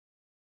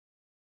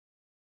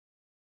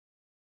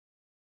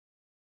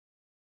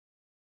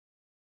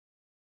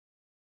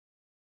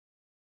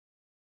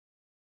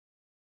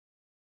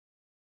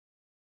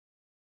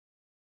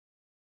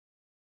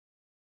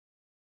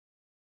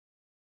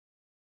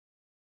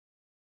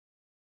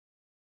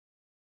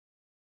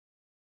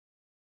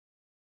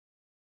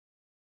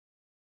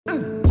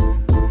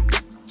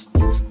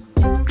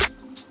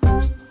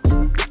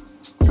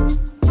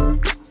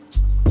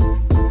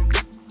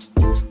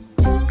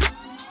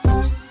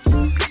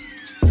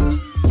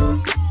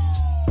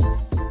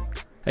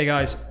Hey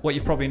guys, what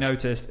you've probably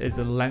noticed is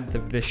the length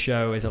of this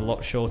show is a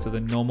lot shorter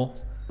than normal.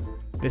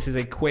 This is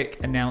a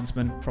quick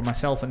announcement from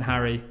myself and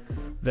Harry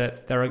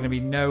that there are going to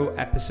be no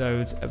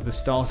episodes of the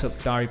Startup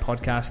Diary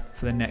podcast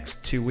for the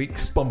next 2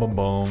 weeks. Bum, bum,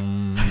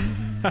 bum.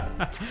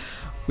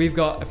 We've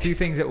got a few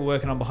things that we're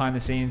working on behind the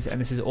scenes, and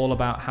this is all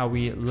about how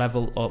we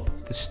level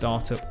up the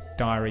Startup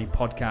Diary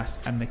podcast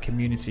and the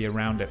community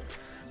around it.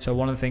 So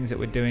one of the things that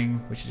we're doing,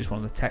 which is just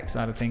one of the tech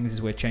side of things,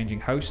 is we're changing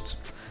hosts,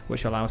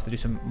 which allow us to do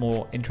some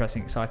more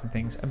interesting, exciting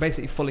things and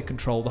basically fully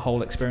control the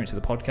whole experience of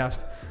the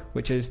podcast,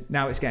 which is,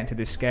 now it's getting to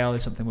this scale,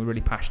 is something we're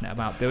really passionate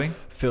about doing.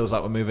 Feels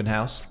like we're moving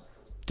house.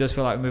 Does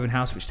feel like we're moving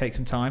house, which takes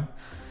some time.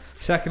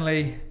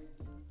 Secondly,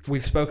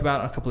 we've spoke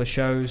about a couple of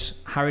shows.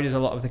 Harry does a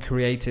lot of the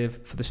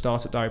creative for the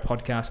Startup Diary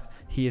podcast.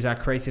 He is our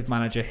creative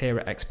manager here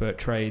at Expert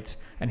Trades,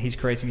 and he's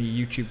creating a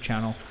YouTube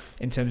channel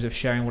in terms of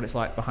sharing what it's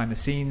like behind the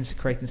scenes,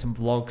 creating some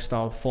vlog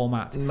style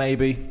format.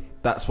 Maybe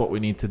that's what we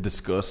need to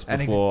discuss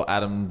before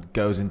Adam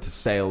goes into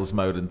sales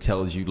mode and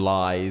tells you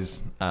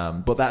lies.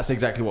 But that's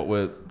exactly what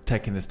we're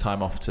taking this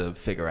time off to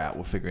figure out.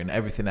 We're figuring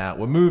everything out.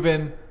 We're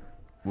moving.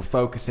 We're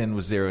focusing,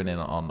 we're zeroing in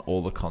on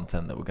all the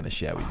content that we're going to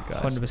share with you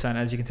guys. 100%.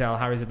 As you can tell,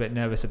 Harry's a bit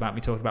nervous about me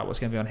talking about what's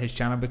going to be on his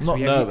channel. Because I'm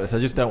not nervous. I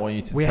just don't want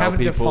you to tell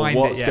people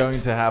what's going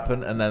to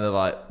happen, and then they're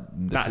like,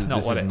 this is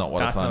not what it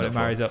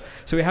marries up.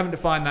 So we haven't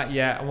defined that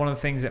yet. And one of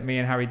the things that me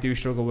and Harry do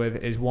struggle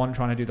with is, one,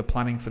 trying to do the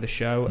planning for the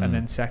show, and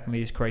then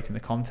secondly is creating the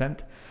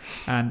content.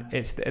 And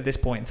it's at this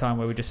point in time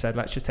where we just said,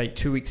 let's just take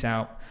 2 weeks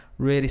out,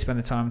 really spend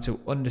the time to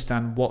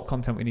understand what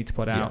content we need to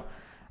put out.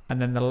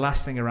 And then the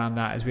last thing around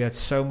that is we had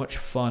so much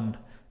fun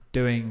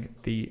doing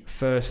the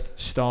first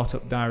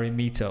Startup Diary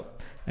meetup.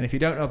 And if you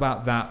don't know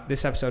about that,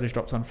 this episode is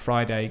dropped on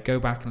Friday. Go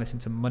back and listen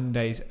to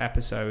Monday's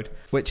episode,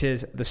 which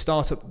is the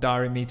Startup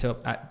Diary meetup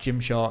at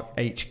Gymshark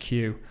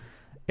HQ.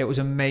 It was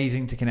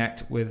amazing to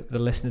connect with the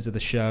listeners of the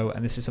show,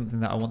 and this is something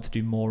that I want to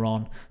do more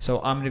on.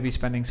 So I'm going to be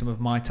spending some of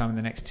my time in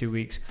the next 2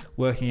 weeks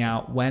working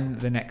out when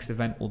the next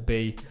event will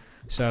be.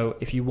 So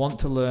if you want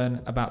to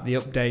learn about the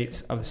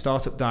updates of the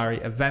Startup Diary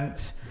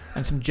events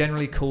and some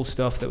generally cool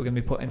stuff that we're going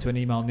to be put into an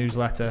email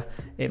newsletter,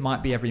 it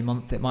might be every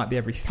month, it might be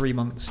every 3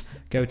 months,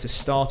 go to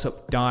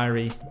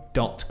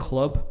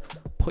startupdiary.club,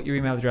 put your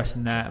email address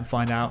in there and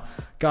find out.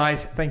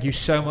 Guys, thank you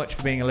so much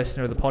for being a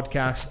listener of the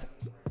podcast.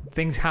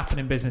 Things happen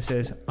in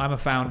businesses. I'm a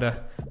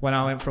founder. When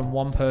I went from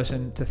one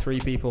person to 3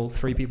 people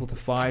to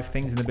 5,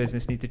 things in the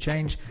business need to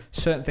change.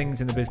 Certain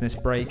things in the business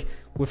break.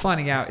 We're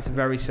finding out it's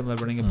very similar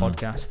running a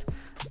podcast.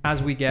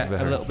 As we get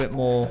a little bit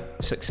more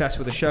success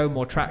with the show,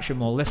 more traction,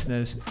 more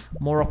listeners,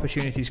 more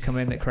opportunities come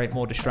in that create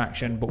more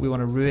distraction. But we want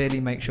to really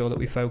make sure that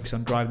we focus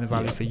on driving the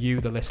value for you,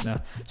 the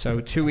listener.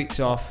 So 2 weeks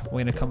off,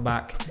 we're going to come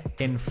back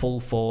in full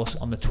force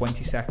on the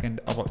 22nd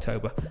of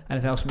October.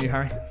 Anything else from you,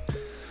 Harry?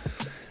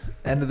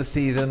 End of the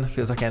season,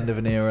 feels like end of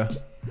an era.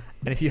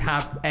 And if you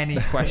have any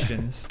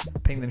questions,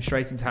 ping them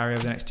straight into Harry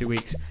over the next 2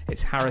 weeks.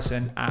 It's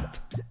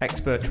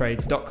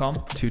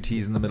harrison@experttrades.com. 2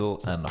 T's in the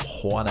middle and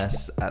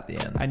Juanes at the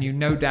end. And you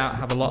no doubt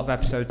have a lot of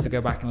episodes to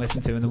go back and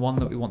listen to. And the one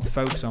that we want to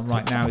focus on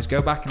right now is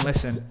go back and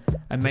listen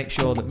and make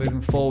sure that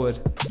moving forward,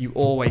 you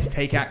always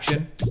take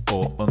action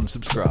or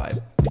unsubscribe.